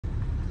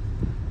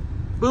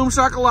Boom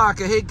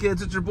shakalaka. Hey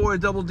kids, it's your boy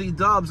Double D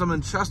Dubs. I'm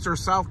in Chester,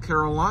 South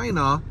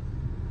Carolina,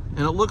 and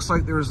it looks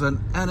like there's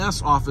an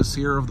NS office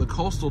here of the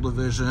Coastal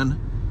Division.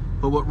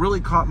 But what really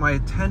caught my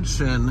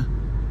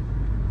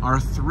attention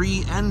are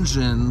 3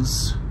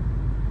 engines.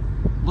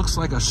 Looks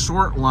like a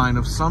short line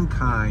of some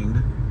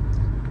kind.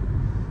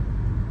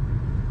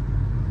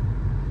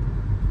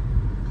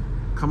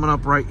 Coming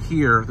up right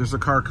here. There's a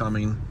car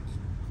coming.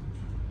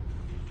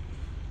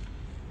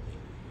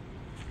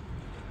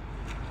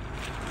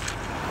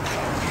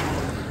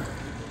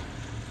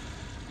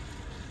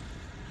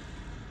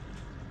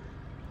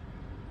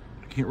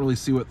 Can't really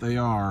see what they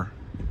are,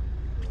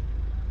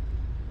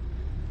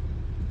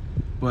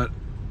 but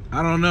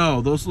I don't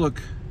know, those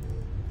look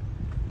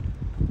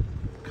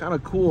kind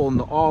of cool in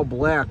the all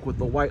black with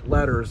the white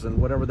letters and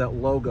whatever that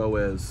logo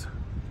is.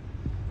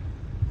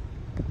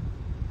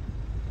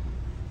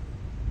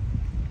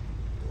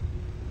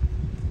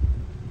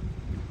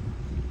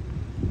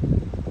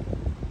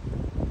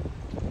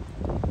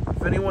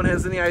 If anyone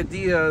has any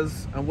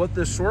ideas on what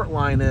this short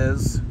line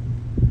is,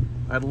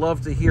 I'd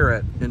love to hear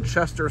it in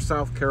Chester,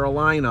 South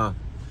Carolina.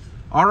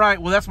 All right,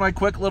 well, that's my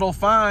quick little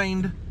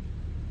find.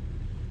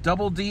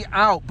 Double D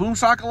out. Boom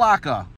shakalaka.